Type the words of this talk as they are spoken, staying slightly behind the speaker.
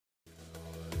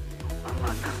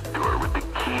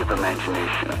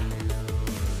imagination.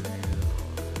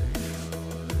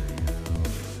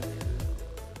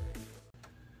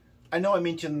 I know I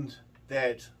mentioned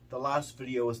that the last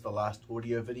video was the last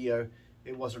audio video.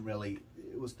 It wasn't really,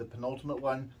 it was the penultimate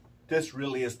one. This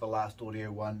really is the last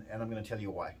audio one, and I'm going to tell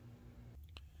you why.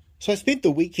 So I spent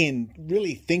the weekend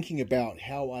really thinking about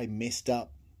how I messed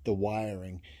up the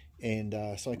wiring. And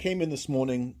so I came in this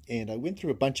morning and I went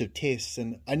through a bunch of tests,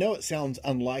 and I know it sounds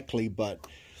unlikely, but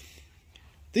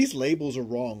these labels are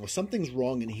wrong, or something's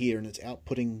wrong in here and it's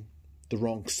outputting the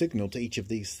wrong signal to each of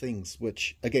these things,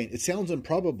 which again, it sounds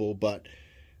improbable, but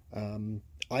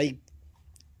I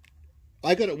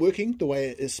got it working the way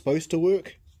it is supposed to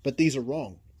work, but these are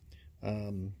wrong.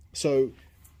 So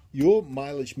your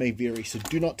mileage may vary, so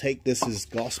do not take this as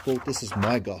gospel. This is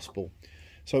my gospel.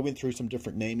 So I went through some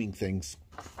different naming things.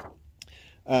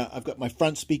 I've got my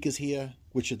front speakers here,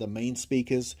 which are the main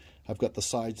speakers. I've got the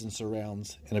sides and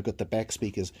surrounds, and I've got the back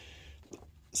speakers.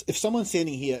 If someone's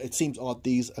standing here, it seems odd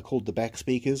these are called the back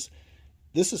speakers.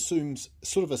 This assumes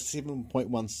sort of a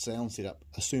 7.1 sound setup,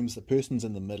 assumes the person's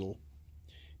in the middle,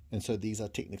 and so these are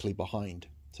technically behind.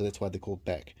 So that's why they're called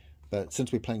back. But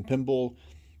since we're playing pinball,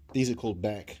 these are called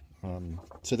back.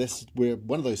 So that's where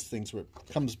one of those things where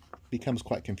it becomes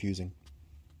quite confusing.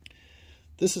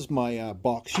 This is my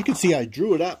box. You can see I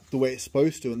drew it up the way it's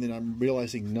supposed to, and then I'm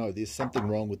realizing, no, there's something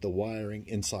wrong with the wiring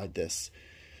inside this.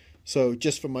 So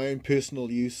just for my own personal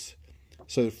use,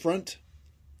 so the front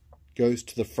goes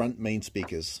to the front main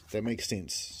speakers. That makes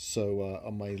sense. So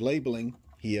on my labeling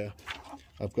here,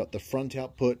 I've got the front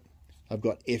output. I've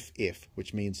got FF,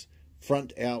 which means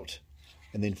front out,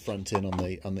 and then front in on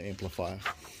the amplifier.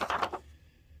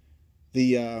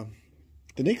 The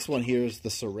next one here is the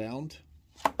surround.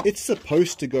 It's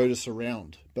supposed to go to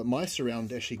surround, but my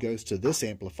surround actually goes to this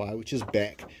amplifier, which is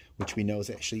back, which we know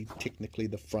is actually technically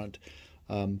the front.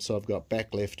 So I've got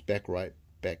back left, back right,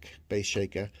 back bass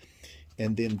shaker,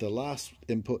 and then the last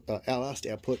input, our last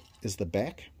output is the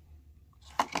back.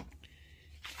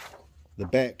 The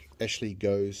back actually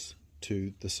goes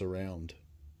to the surround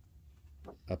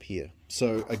up here.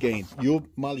 So again, your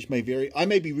mileage may vary. I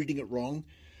may be reading it wrong,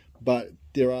 but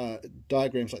there are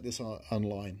diagrams like this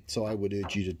online, so I would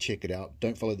urge you to check it out.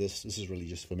 Don't follow this. This is really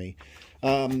just for me.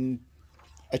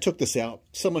 I took this out.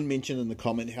 Someone mentioned in the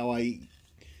comment how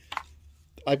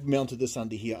I've mounted this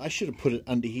under here. I should have put it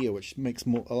under here, which makes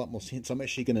a lot more sense. I'm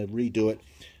actually going to redo it.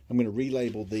 I'm going to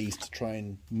relabel these to try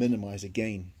and minimize,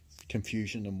 again,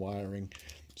 confusion and wiring.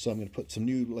 So I'm going to put some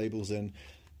new labels in.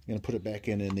 I'm going to put it back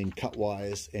in and then cut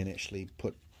wires and actually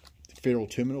put ferrule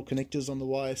terminal connectors on the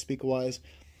wires, speaker wires.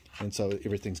 And so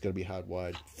everything's going to be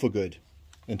hardwired for good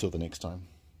until the next time.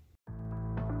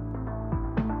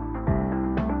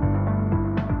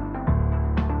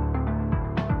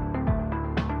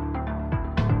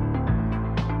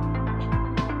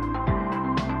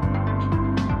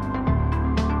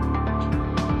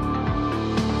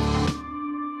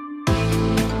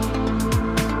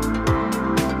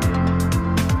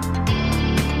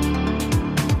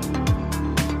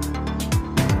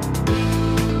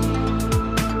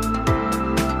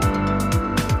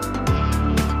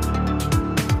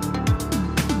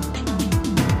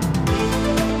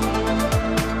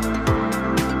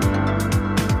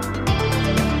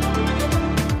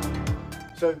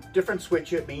 So different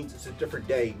switcher means it's a different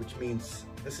day, which means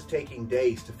this is taking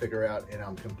days to figure out, and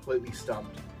I'm completely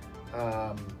stumped.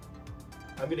 I'm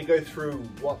going to go through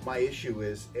what my issue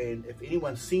is, and if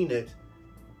anyone's seen it,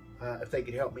 if they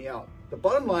could help me out. The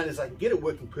bottom line is I can get it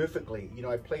working perfectly. You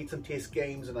know, I played some test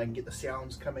games and I can get the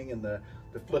sounds coming and the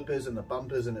flippers and the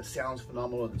bumpers, and it sounds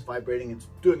phenomenal and it's vibrating, it's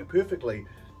doing it perfectly,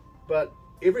 but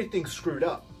everything's screwed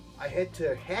up. I had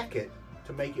to hack it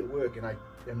to make it work, and I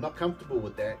am not comfortable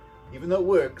with that, even though it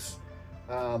works.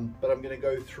 But I'm going to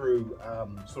go through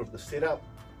sort of the setup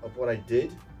of what I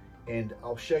did, and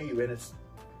I'll show you. And it's,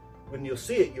 when you'll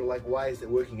see it, you're like, why is it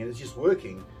working? And it's just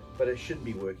working, but it shouldn't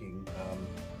be working.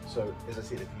 So as I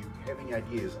said, if you have any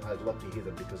ideas, I'd love to hear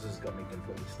them, because this has got me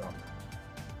completely stumped.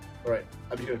 All right,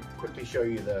 I'm just going to quickly show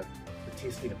you the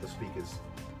testing of the speakers.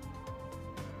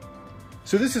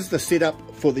 So this is the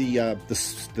setup for the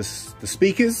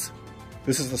speakers.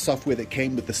 This is the software that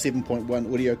came with the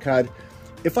 7.1 audio card.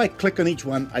 If I click on each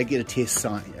one, I get a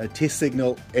test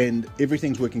signal, and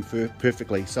everything's working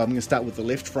perfectly. So I'm going to start with the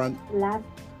left front. Left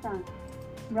front.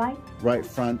 Right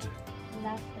front.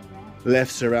 Left surround.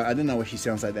 Left surround. I don't know why she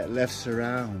sounds like that. Left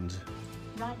surround.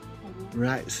 Right surround.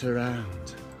 Right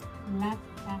surround.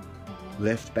 Left back surround.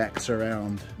 Left back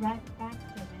surround. Right back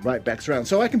surround. Right back surround.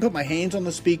 So I can put my hands on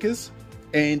the speakers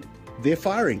and they're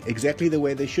firing exactly the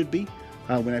way they should be.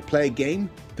 when I play a game,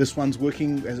 this one's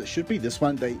working as it should be. This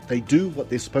one, they do what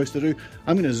they're supposed to do.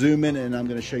 I'm going to zoom in and I'm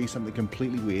going to show you something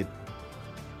completely weird.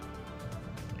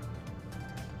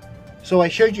 So I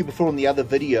showed you before in the other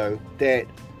video that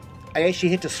I actually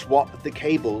had to swap the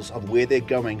cables of where they're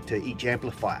going to each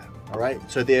amplifier.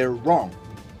 Alright, so they're wrong.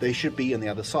 They should be on the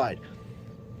other side.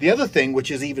 The other thing,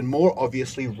 which is even more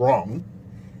obviously wrong,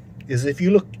 is if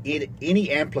you look at any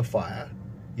amplifier,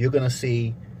 you're going to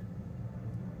see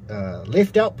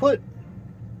left output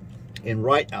and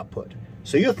right output.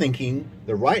 So you're thinking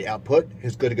the right output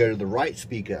has got to go to the right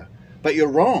speaker, but you're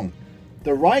wrong.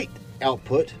 The right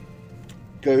output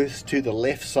goes to the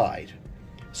left side.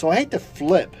 So I had to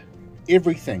flip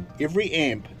everything. Every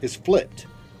amp is flipped.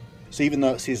 So even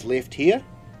though it says left here,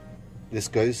 this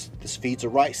feeds a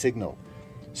right signal.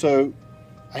 So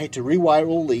I had to rewire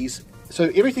all these. So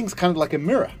everything's kind of like a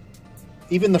mirror.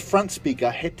 Even the front speaker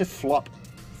had to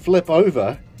flip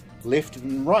over left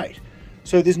and right.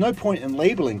 So there's no point in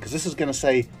labeling because this is going to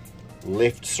say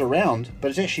left surround, but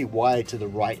it's actually wired to the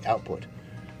right output.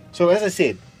 So as I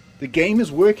said, the game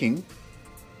is working.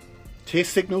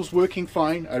 Test signal's working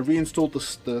fine. I reinstalled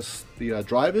the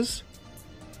drivers.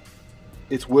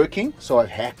 It's working, so I've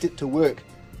hacked it to work.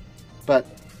 But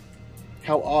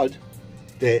how odd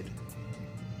that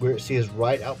where it says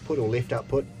right output or left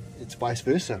output, it's vice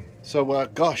versa. So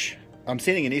gosh, I'm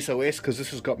sending an SOS because this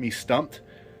has got me stumped.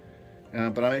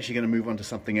 But I'm actually going to move on to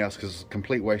something else because it's a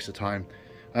complete waste of time.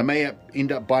 I may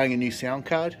end up buying a new sound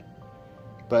card,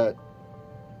 but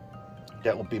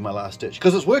that will be my last ditch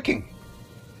because it's working,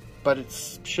 but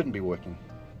it shouldn't be working.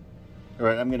 All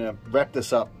right, I'm going to wrap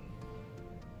this up.